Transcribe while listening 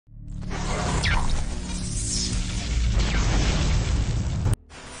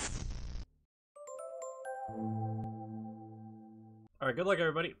Alright, good luck,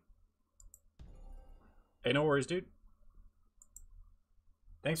 everybody. Hey, no worries, dude.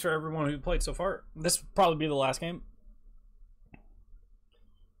 Thanks for everyone who played so far. This will probably be the last game.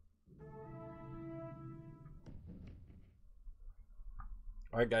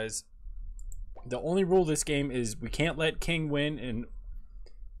 Alright, guys. The only rule of this game is we can't let King win, and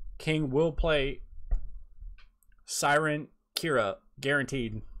King will play Siren Kira,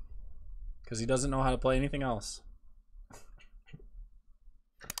 guaranteed. Because he doesn't know how to play anything else.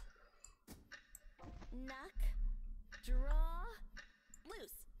 Knock, draw,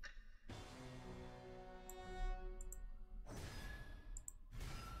 loose.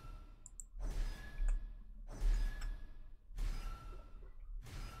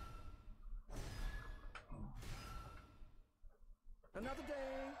 Another day,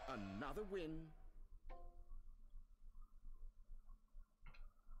 another win.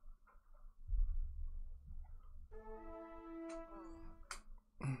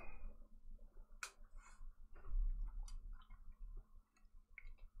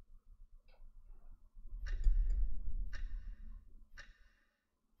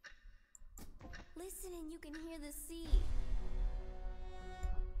 Listen and you can hear the sea.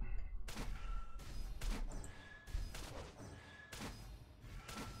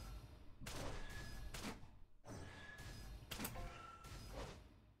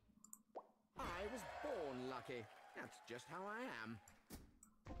 I was born lucky. That's just how I am.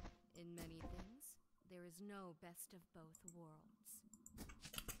 In many things, there is no best of both worlds.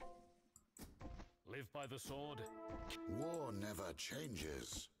 Live by the sword. War never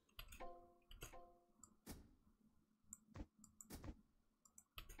changes.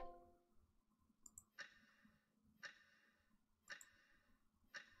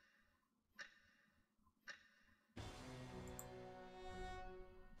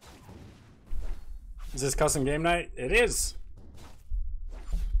 Is this custom game night? It is.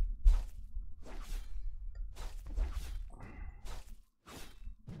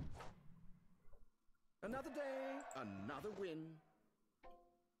 Another day, another win.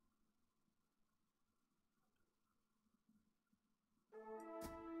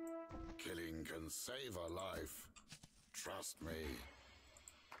 Killing can save a life. Trust me.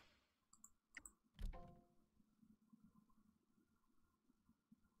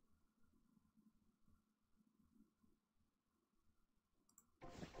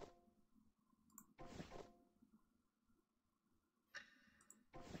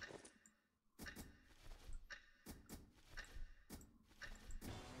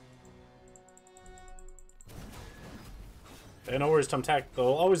 Hey, no worries, Thumbtack.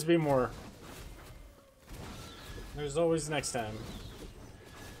 There'll always be more. There's always next time.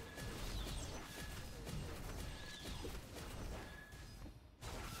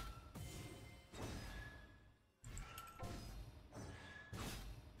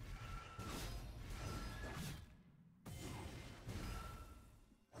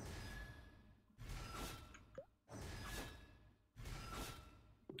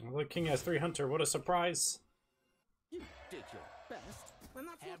 Well, the King has 3 Hunter. What a surprise. You did your best, and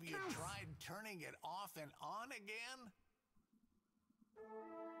that's Have what you counts. tried turning it off and on again?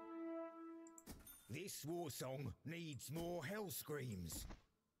 This war song needs more hell screams.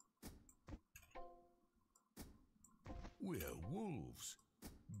 We're wolves.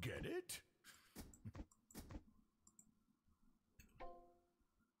 Get it?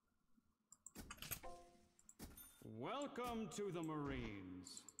 Welcome to the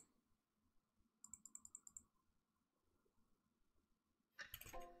Marines.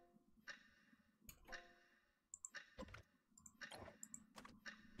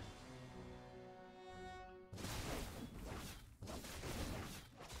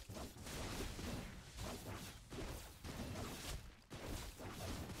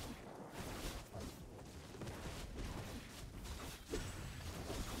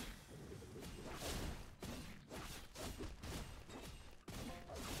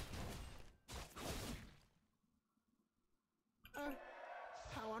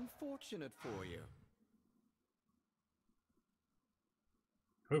 How unfortunate for you.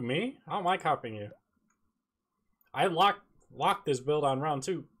 Who, me? I don't like copying you. I locked this build on round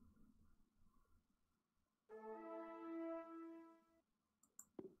 2.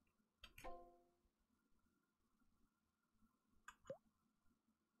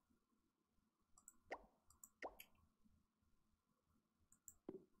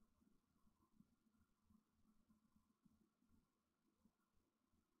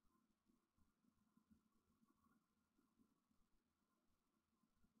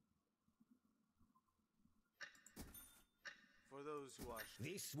 For those who are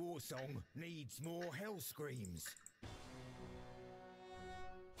This war song needs more hell screams.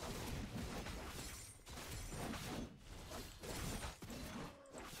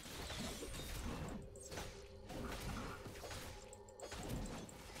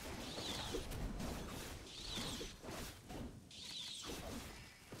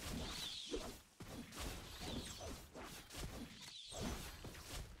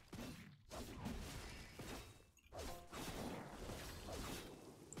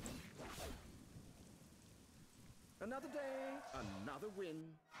 Another day, another win.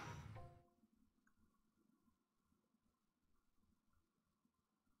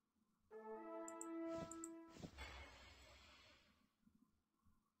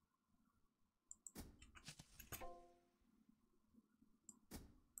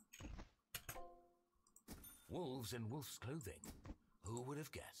 Wolves in wolf's clothing. Who would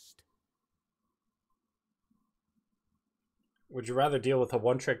have guessed? Would you rather deal with a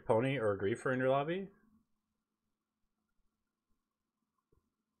one-trick pony or a griefer in your lobby?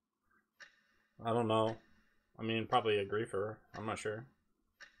 I don't know. I mean, probably a griefer. I'm not sure.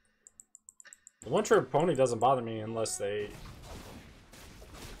 The one-trick pony doesn't bother me unless they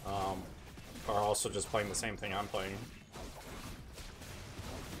are also just playing the same thing I'm playing.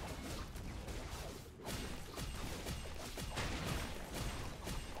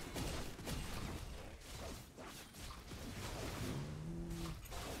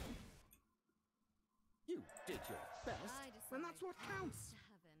 You did your best, and that's what counts. To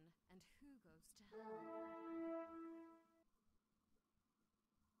heaven, and who goes to hell?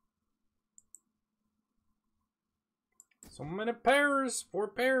 So many pairs, 4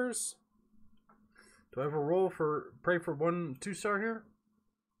 pairs. Do I have a roll for pray for 1 2-star here?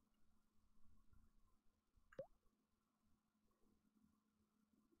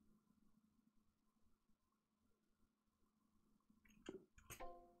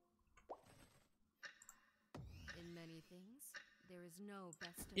 In many things, there is no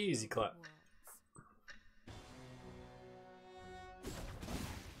best of Easy both clap. worlds.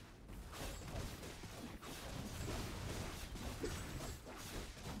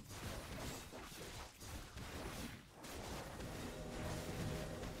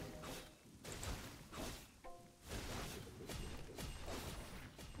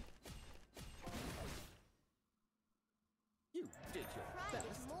 You did your Pride best,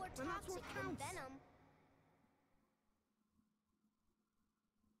 is more and that's what toxic than counts. venom.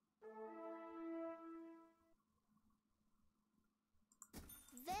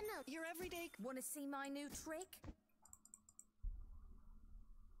 Venom. Your everyday. Want to see my new trick?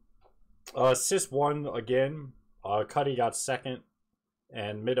 Assist 1 again. Cuddy got 2nd,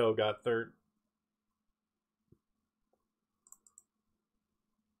 and Middo got 3rd.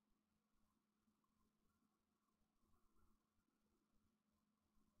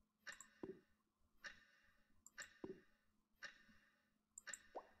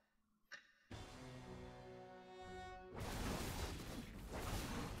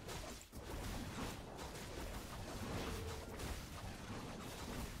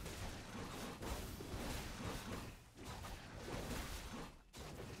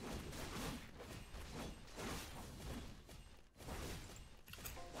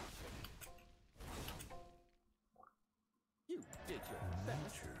 You did your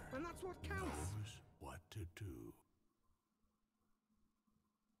best, and that's what counts. Knows what to do.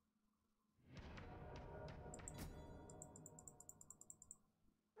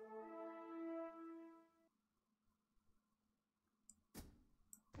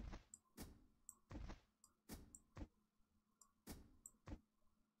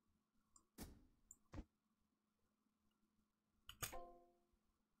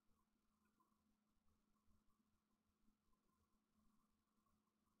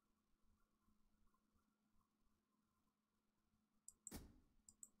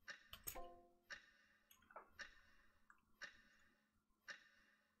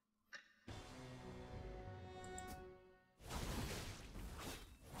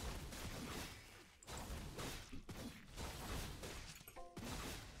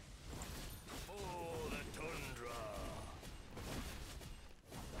 Oh, the tundra.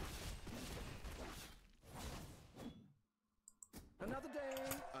 Another day,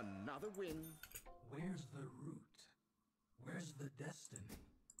 another win. Where's the root? Where's the destiny?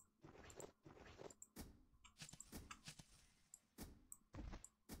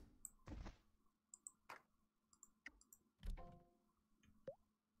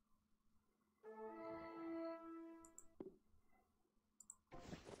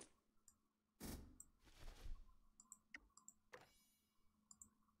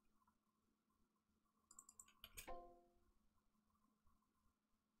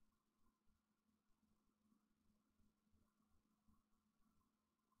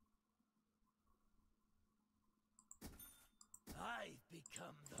 I've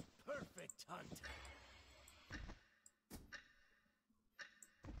become the perfect hunter.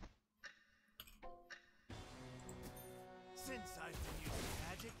 Since I've been using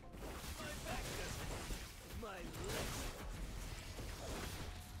magic, my back doesn't hurt, my legs.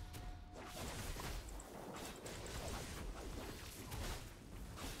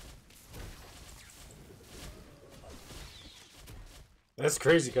 That's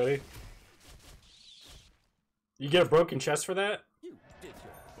crazy, Cody. You get a broken chest for that? You did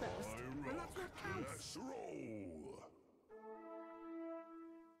your best, and that's what counts. Let's roll.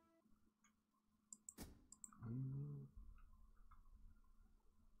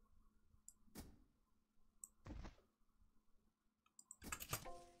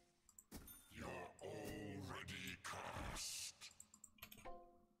 You're already cast.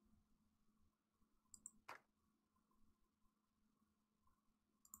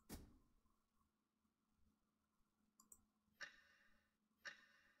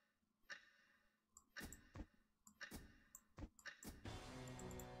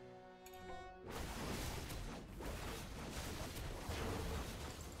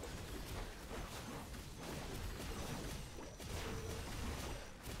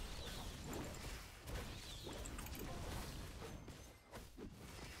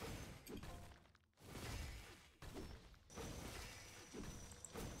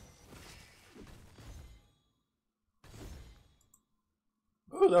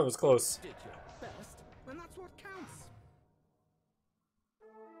 Oh, that was close. Did your best, and that's what counts.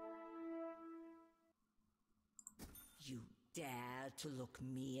 You dare to look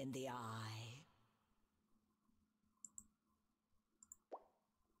me in the eye?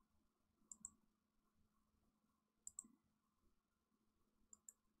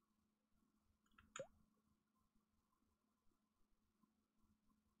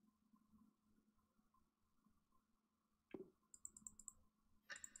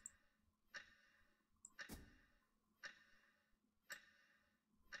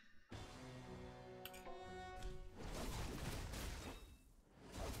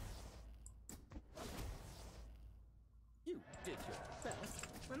 You did your best,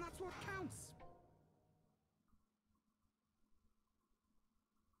 and that's what counts.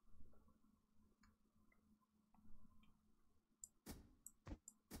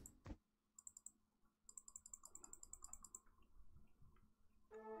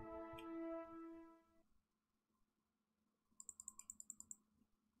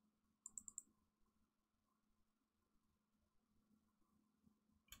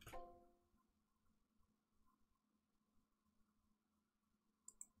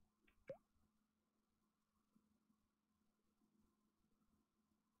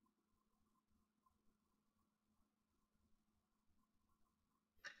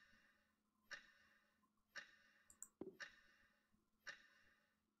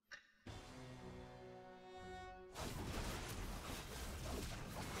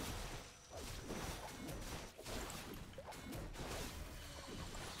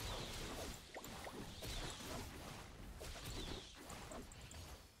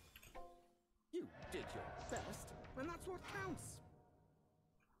 You did your best, and that's what counts.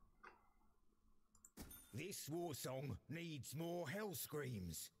 This war song needs more hell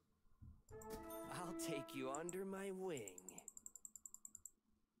screams. I'll take you under my wing.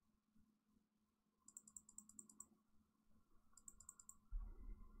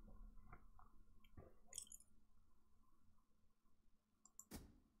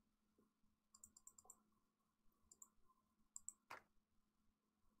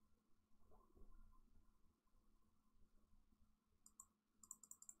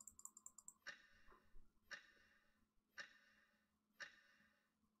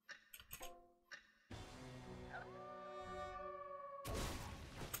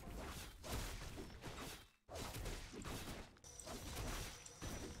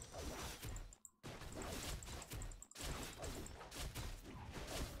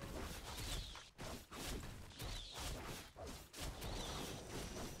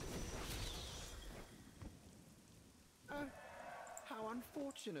 How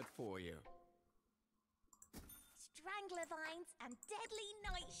unfortunate for you. Strangler vines and deadly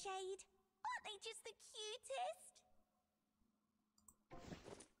nightshade. Aren't they just the cutest?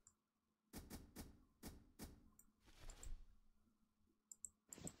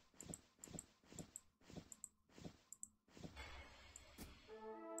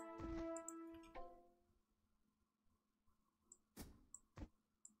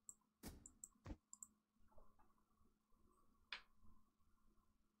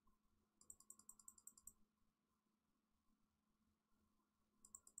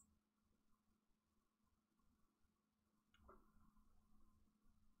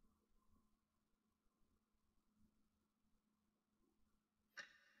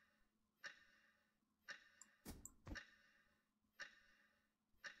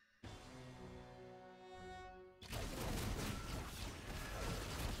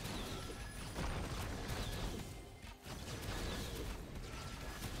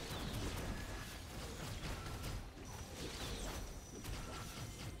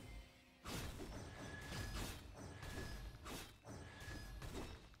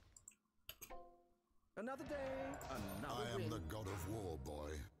 Another day, another I am win. the god of war, boy.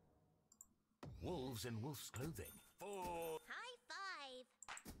 Wolves in wolf's clothing. For High five.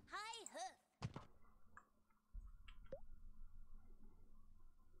 High hoof.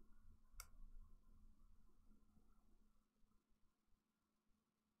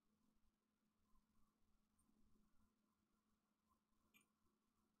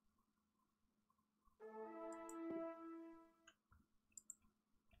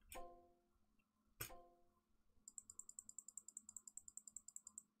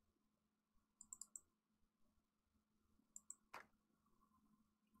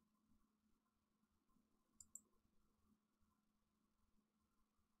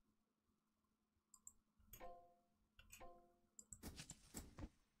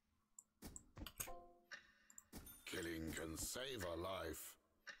 Killing can save a life.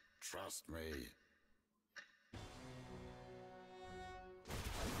 Trust me.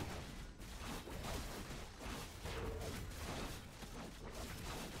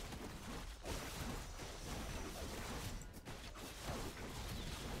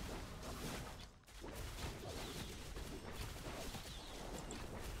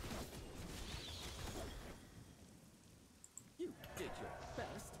 You did your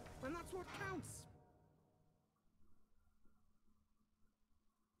best, and that's what counts.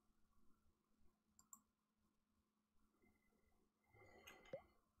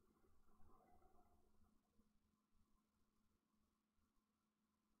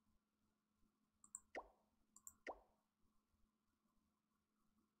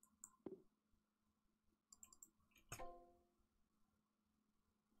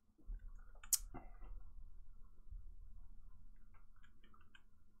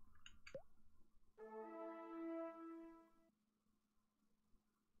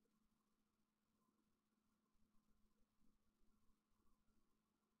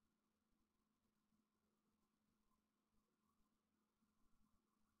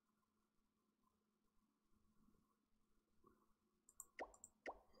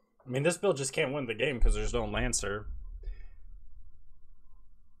 I mean, this build just can't win the game because there's no Lancer.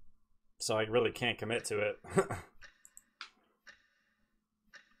 So I really can't commit to it.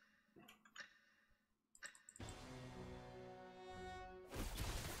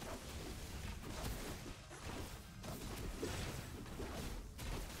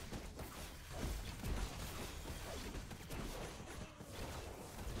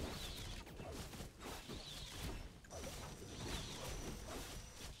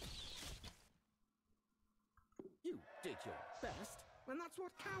 You did your best, and that's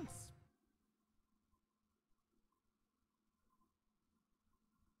what counts.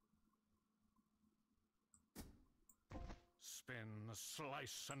 Spin,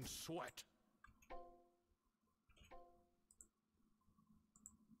 slice, and sweat.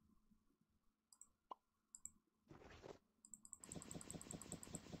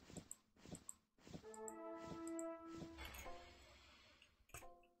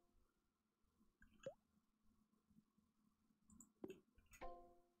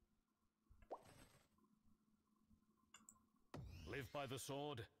 Live by the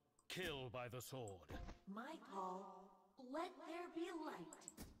sword, kill by the sword. My call. Let there be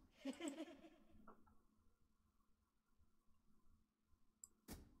light.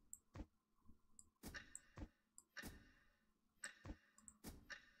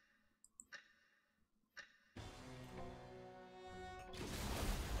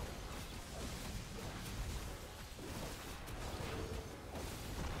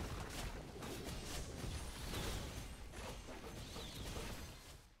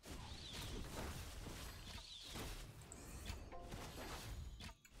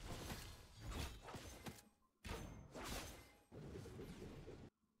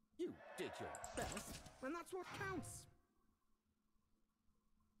 You did your best, and that's what counts.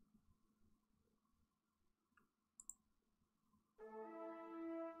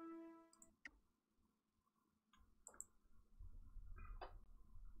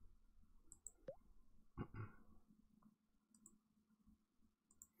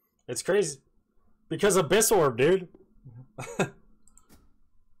 It's crazy. Because Abyss Orb, dude.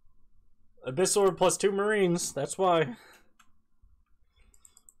 Abyss Orb plus 2 Marines. That's why.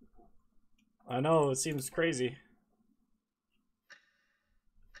 I know, it seems crazy.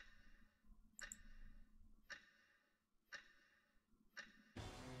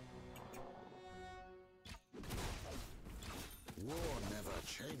 War never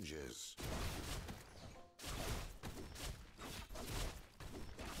changes.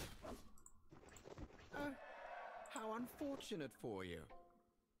 How unfortunate for you.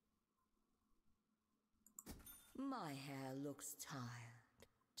 My hair looks tired.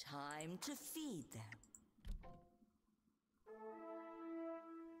 Time to feed them.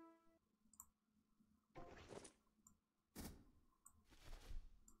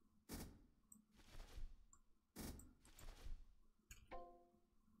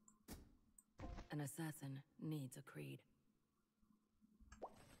 An assassin needs a creed.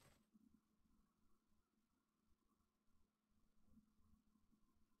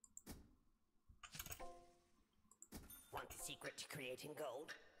 Want the secret to creating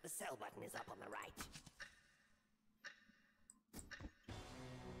gold? The sell button is up on the right.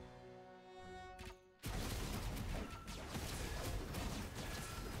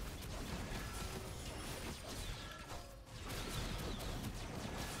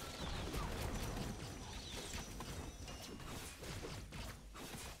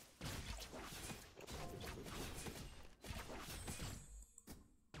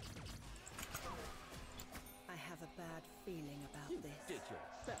 I have a bad feeling about this. Did your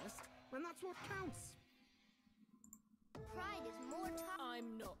best, and that's what counts. Pride is more tough.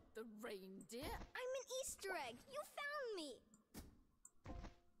 I'm not the reindeer. I'm an Easter egg. You found me.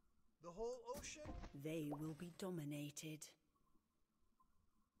 The whole ocean? They will be dominated.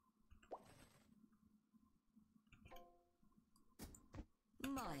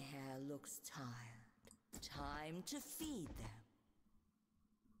 My hair looks tired. Time to feed them.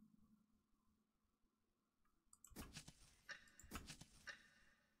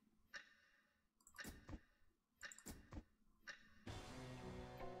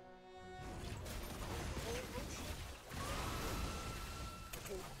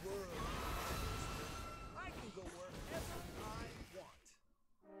 The whole world. I can go wherever I want.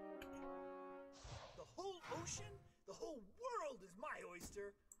 The whole ocean? The whole world is my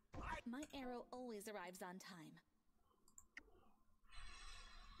oyster. My arrow always arrives on time.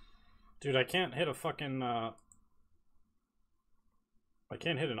 Dude, I can't hit a fucking, I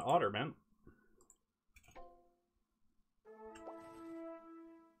can't hit an otter, man.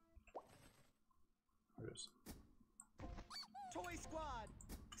 There it is. Toy Squad!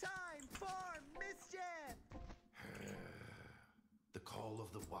 Time for mischief! The call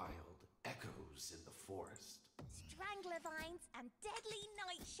of the wild echoes in the forest. Strangler vines and deadly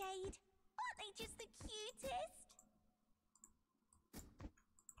nightshade. Aren't they just the cutest?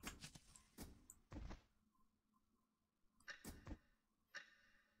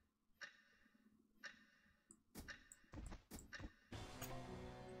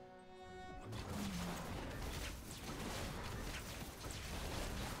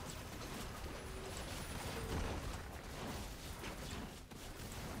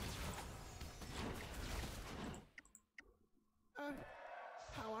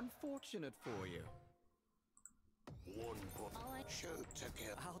 How unfortunate for you. One shoot to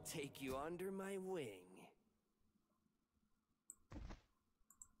kill. I'll take you under my wing.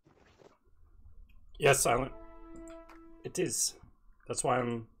 Yes, Silent. It is. That's why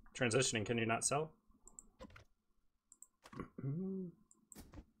I'm transitioning. Can you not sell? I mean,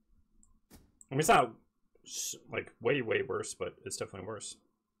 it's not like way worse, but it's definitely worse.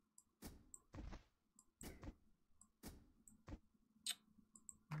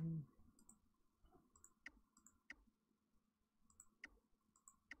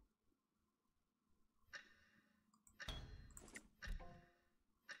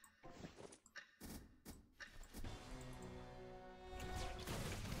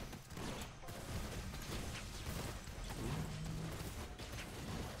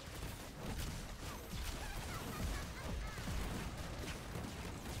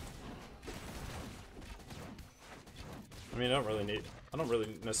 I mean, I don't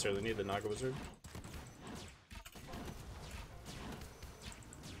really necessarily need the Naga Wizard.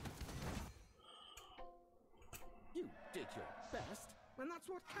 You did your best, and that's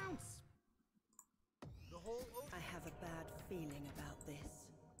what counts. The whole ocean. I have a bad feeling about this.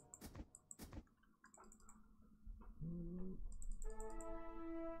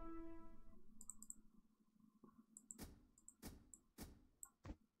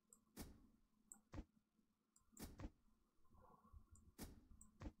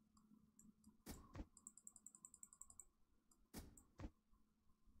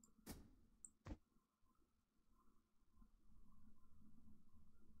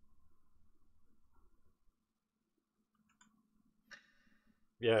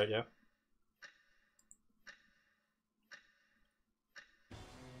 Yeah.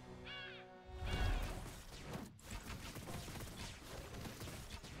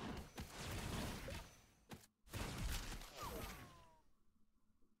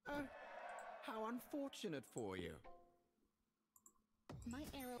 How unfortunate for you. My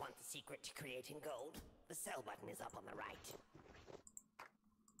arrow. Want the secret to creating gold? The sell button is up on the right.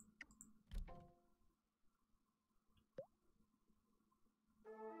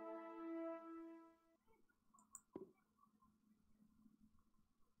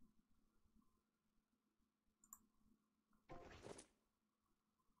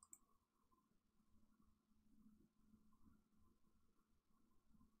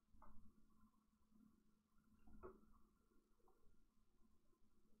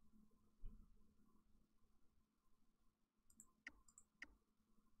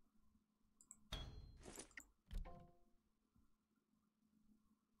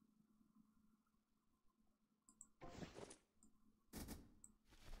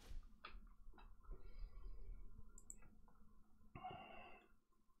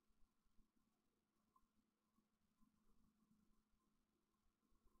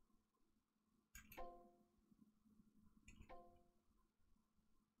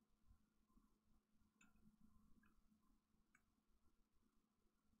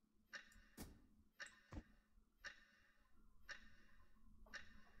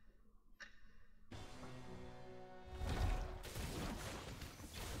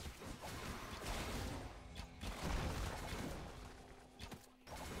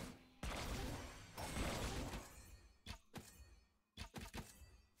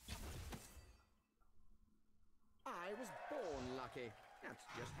 I was born lucky. That's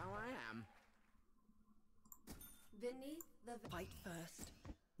just how I am. Beneath the fight first,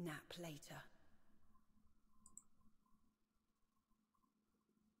 nap later.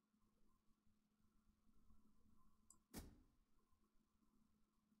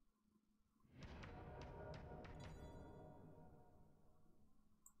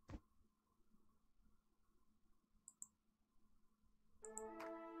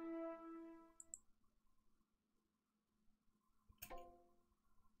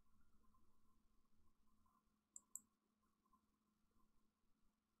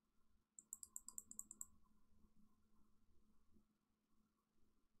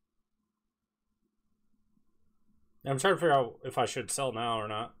 I'm trying to figure out if I should sell now or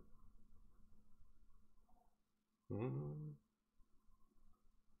not.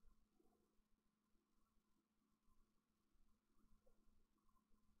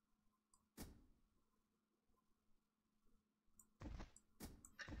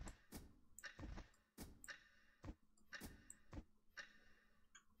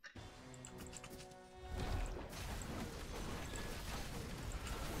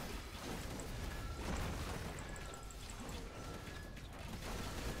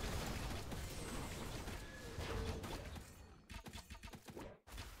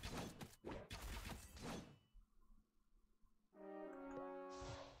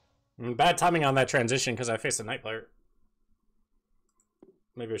 Bad timing on that transition because I faced a night player.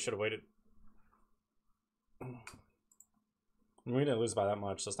 Maybe I should have waited. We didn't lose by that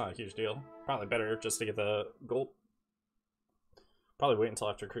much, so it's not a huge deal. Probably better just to get the gold. Probably wait until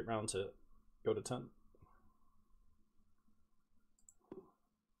after creep round to go to 10.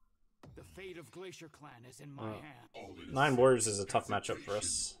 The fate of Glacier Clan is in my hand. 9 warriors is a tough matchup for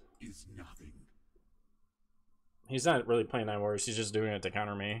us. Is nothing. He's not really playing 9 warriors, he's just doing it to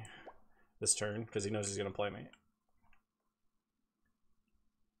counter me this turn because he knows he's going to play me.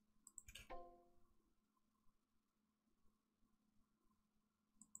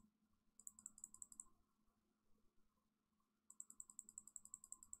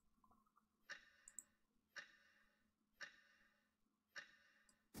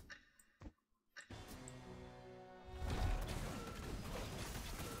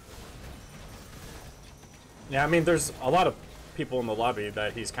 Yeah, I mean, there's a lot of people in the lobby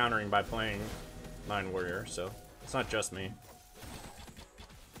that he's countering by playing 9 warrior, so it's not just me.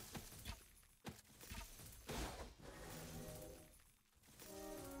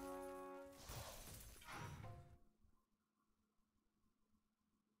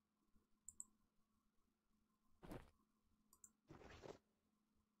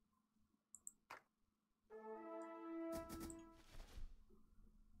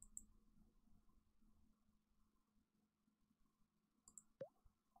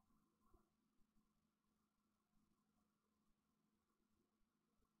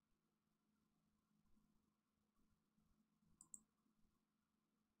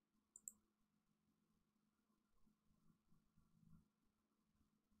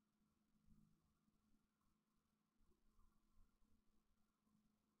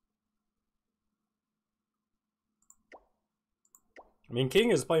 I mean,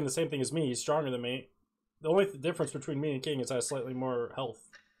 King is playing the same thing as me. He's stronger than me. The only difference between me and King is I have slightly more health.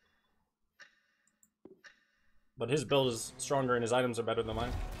 But his build is stronger and his items are better than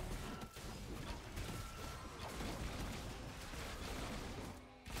mine.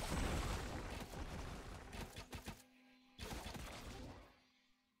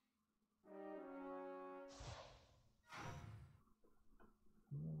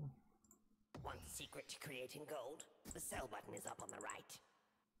 Want the secret to creating gold? The sell button is up on the right.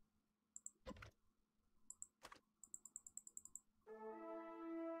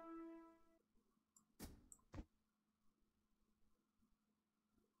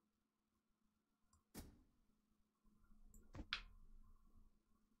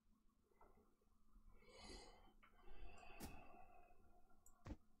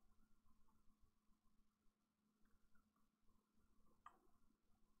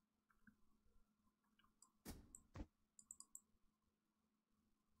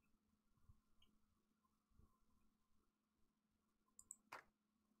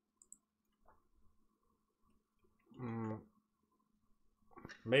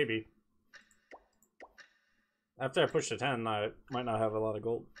 Maybe. After I push to 10, I might not have a lot of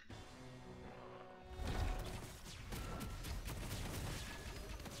gold.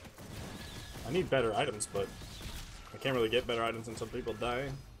 I need better items, but I can't really get better items until people die.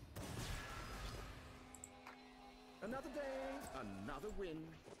 Another day, another win.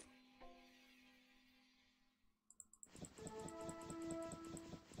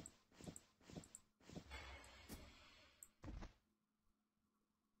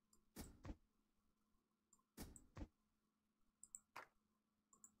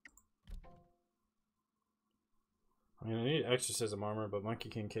 I mean, I need exorcism armor, but Monkey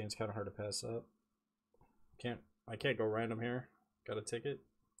King Kane's kind of hard to pass up. I can't go random here. Got a ticket.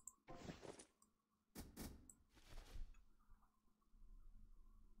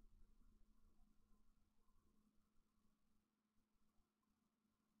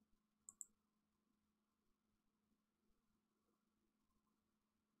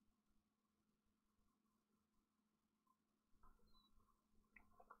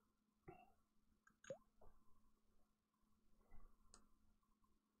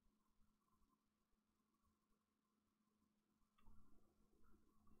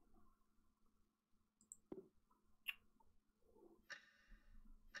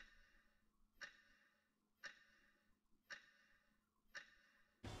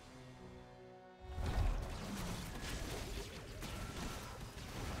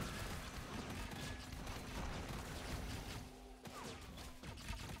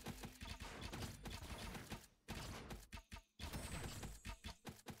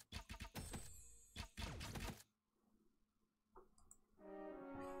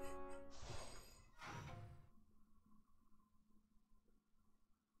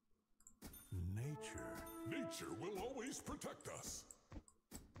 Nature will always protect us.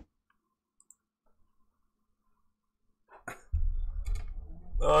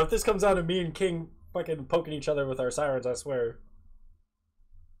 If this comes out of me and King fucking poking each other with our sirens, I swear.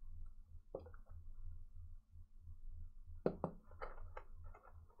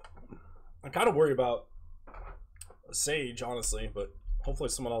 I'm kind of worried about Sage, honestly, but hopefully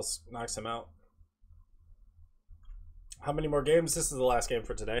someone else knocks him out. How many more games? This is the last game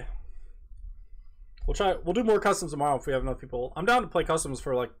for today. We'll do more customs tomorrow if we have enough people. I'm down to play customs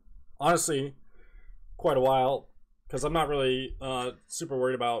for, like, honestly, quite a while, because I'm not really super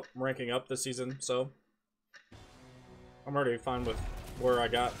worried about ranking up this season, so I'm already fine with where I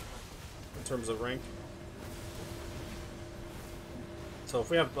got in terms of rank. So if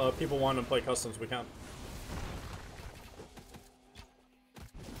we have people wanting to play customs, we can.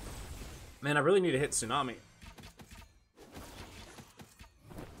 Man, I really need to hit Tsunami.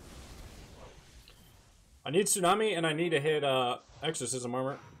 I need Tsunami, and I need to hit Exorcism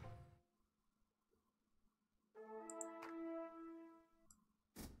Armor.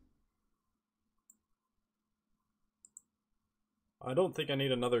 I don't think I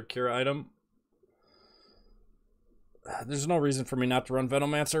need another Cura item. There's no reason for me not to run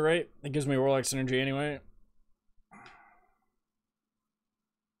Venomancer, right? It gives me Warlock Synergy anyway.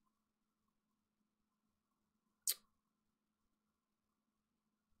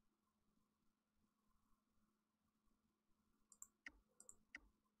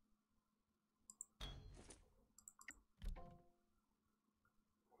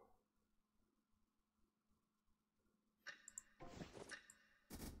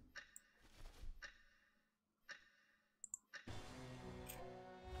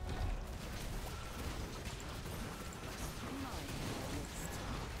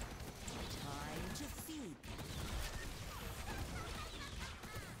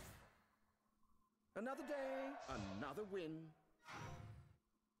 Another day, another win.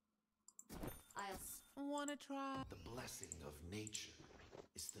 I'll wanna try. The blessing of nature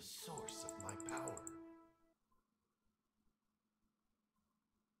is the source of my power.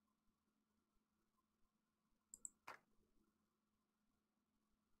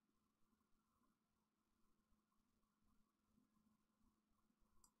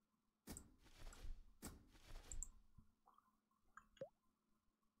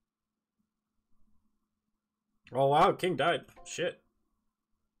 Oh wow, King died. Shit.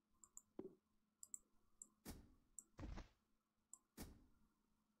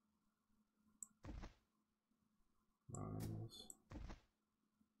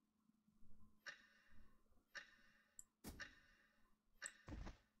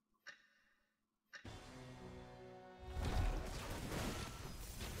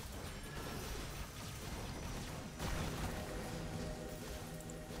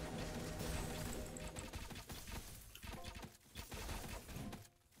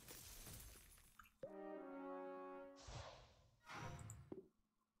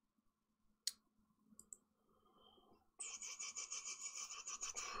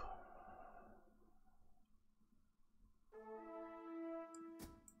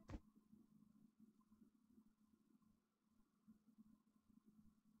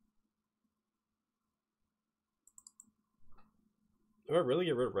 Do I really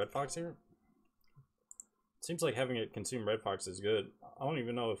get rid of Red Fox here? Seems like having it consume Red Fox is good. I don't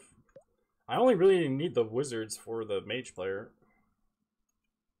even know if... I only really need the wizards for the mage player.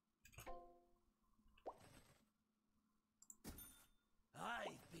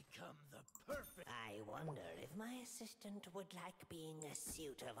 I've become the perfect... I wonder if my assistant would like being a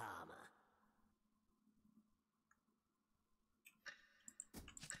suit of armor.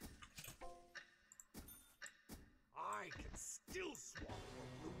 I can still swallow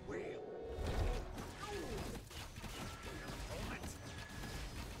a blue whale.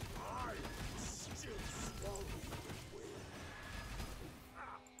 I can still swallow a blue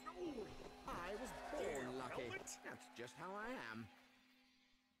whale. I was born lucky. That's just how I am.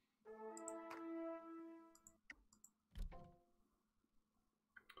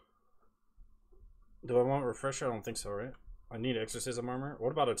 Do I want refresher? I don't think so, right? I need exorcism armor.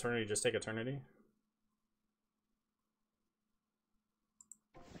 What about eternity? Just take eternity.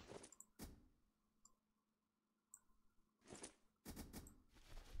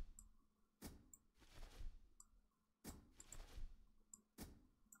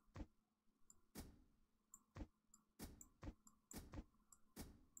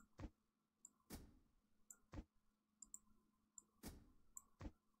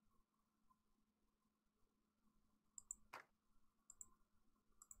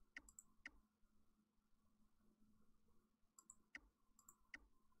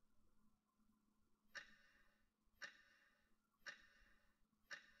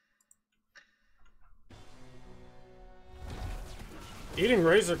 Eating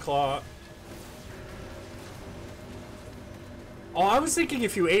Razor Claw. Oh, I was thinking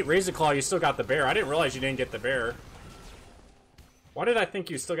if you ate Razor Claw, you still got the bear. I didn't realize you didn't get the bear. Why did I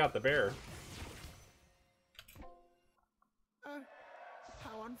think you still got the bear?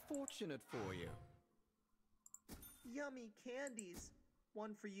 How unfortunate for you. Yummy candies.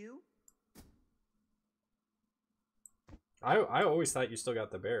 One for you? I always thought you still got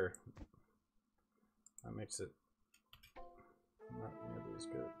the bear. That makes it not nearly as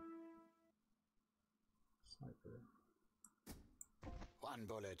good. Sniper. 1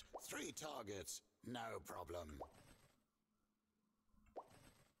 bullet, 3 targets, no problem.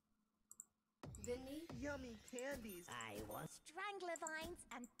 Vinny? Yummy candies. I want Strangler vines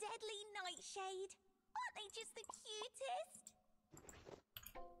and deadly nightshade. Aren't they just the cutest?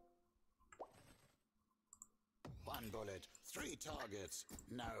 1 bullet, 3 targets,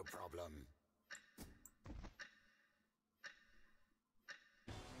 no problem.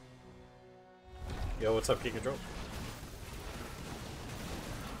 Yo, what's up, Key Control?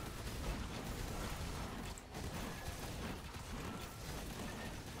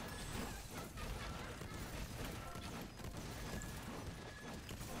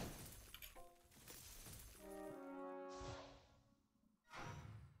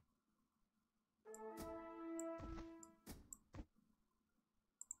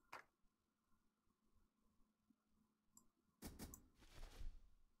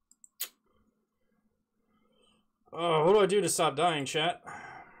 Oh, what do I do to stop dying, chat?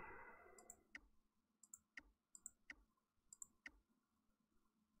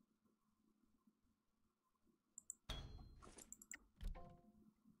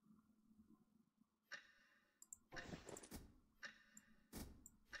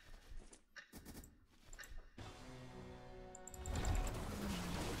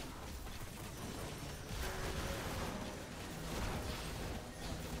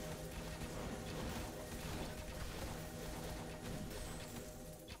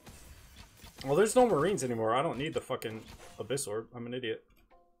 Well, there's no Marines anymore. I don't need the fucking Abyss Orb. I'm an idiot.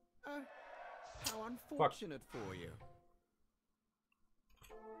 How unfortunate for you.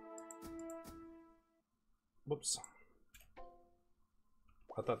 Whoops.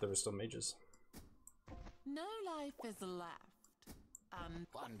 I thought there were still mages. No life is left.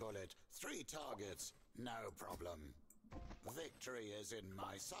 1 bullet, 3 targets, no problem. Victory is in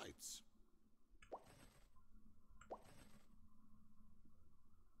my sights.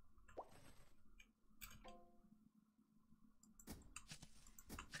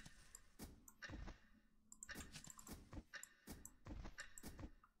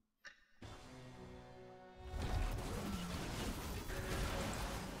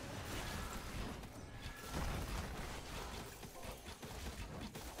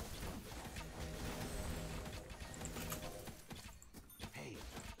 Hey,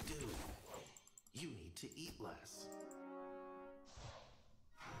 dude.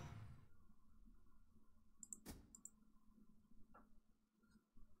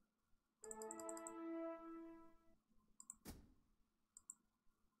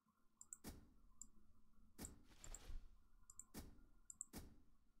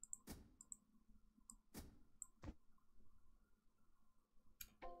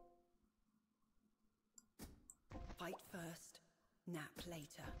 Nap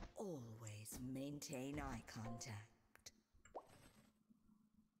later. Always maintain eye contact.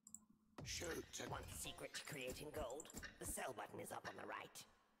 Shoot. Want the secret to creating gold? The sell button is up on the right.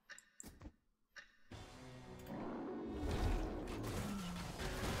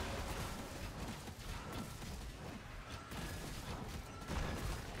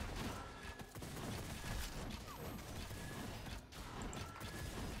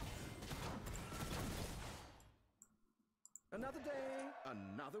 Another day,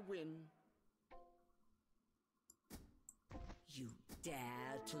 another win. You dare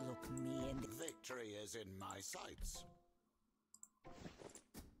to look me in the... Victory is in my sights.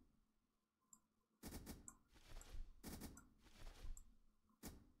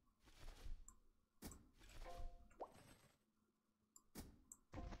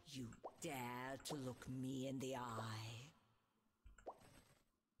 You dare to look me in the eye.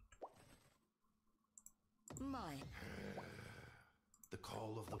 My... The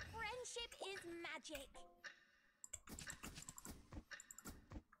call of the... Friendship is magic.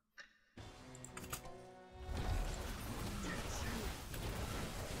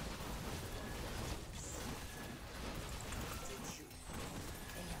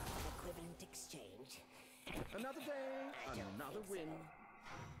 Enough equivalent exchange. Another day, another win.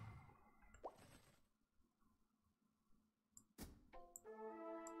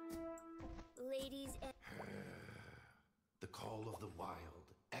 Ladies and... The call of the wild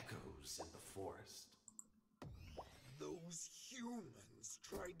echoes in the forest. Those humans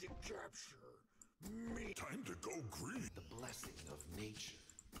tried to capture me. Time to go green. The blessing of nature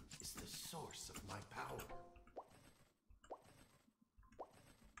is the source of my power.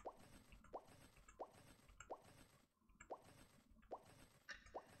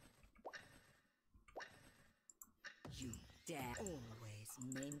 You dare always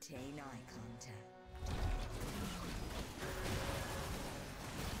maintain eye contact.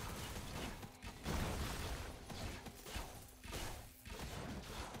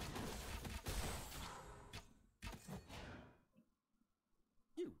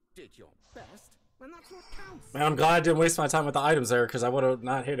 You did your best, and that's what counts. Man, I'm glad I didn't waste my time with the items there, because I would have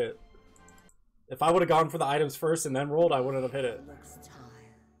not hit it. If I would have gone for the items first and then rolled, I wouldn't have hit it. Looks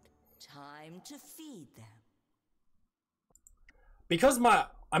tired. Time to feed them. Because my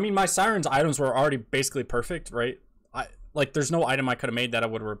Siren's items were already basically perfect, right? Like, there's no item I could have made that I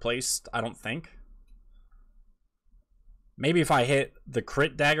would have replaced, I don't think. Maybe if I hit the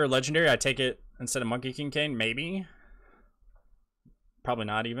crit dagger legendary, I take it instead of Monkey King Cane, maybe. Probably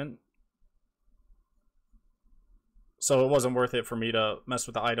not even. So it wasn't worth it for me to mess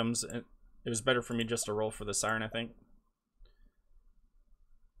with the items. It was better for me just to roll for the Siren, I think.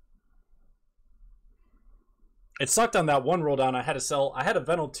 It sucked on that one roll down. I had to sell. I had a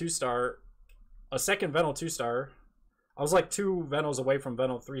Venal 2-star, a second Venal 2-star. I was like 2 Venals away from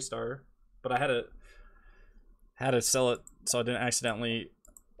Venal 3-star, but I had to sell it so I didn't accidentally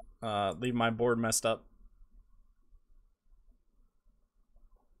leave my board messed up.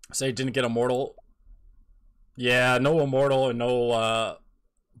 Say didn't get Immortal. Yeah, no Immortal and no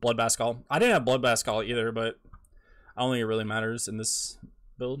Bloodbath Skull. I didn't have Bloodbath Skull either, but I don't think it really matters in this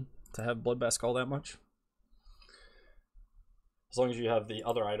build to have Bloodbath Skull that much. As long as you have the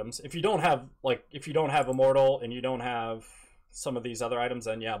other items. If you don't have, like, if you don't have Immortal and you don't have some of these other items,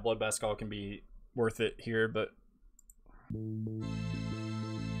 then yeah, Bloodbath Skull can be worth it here, but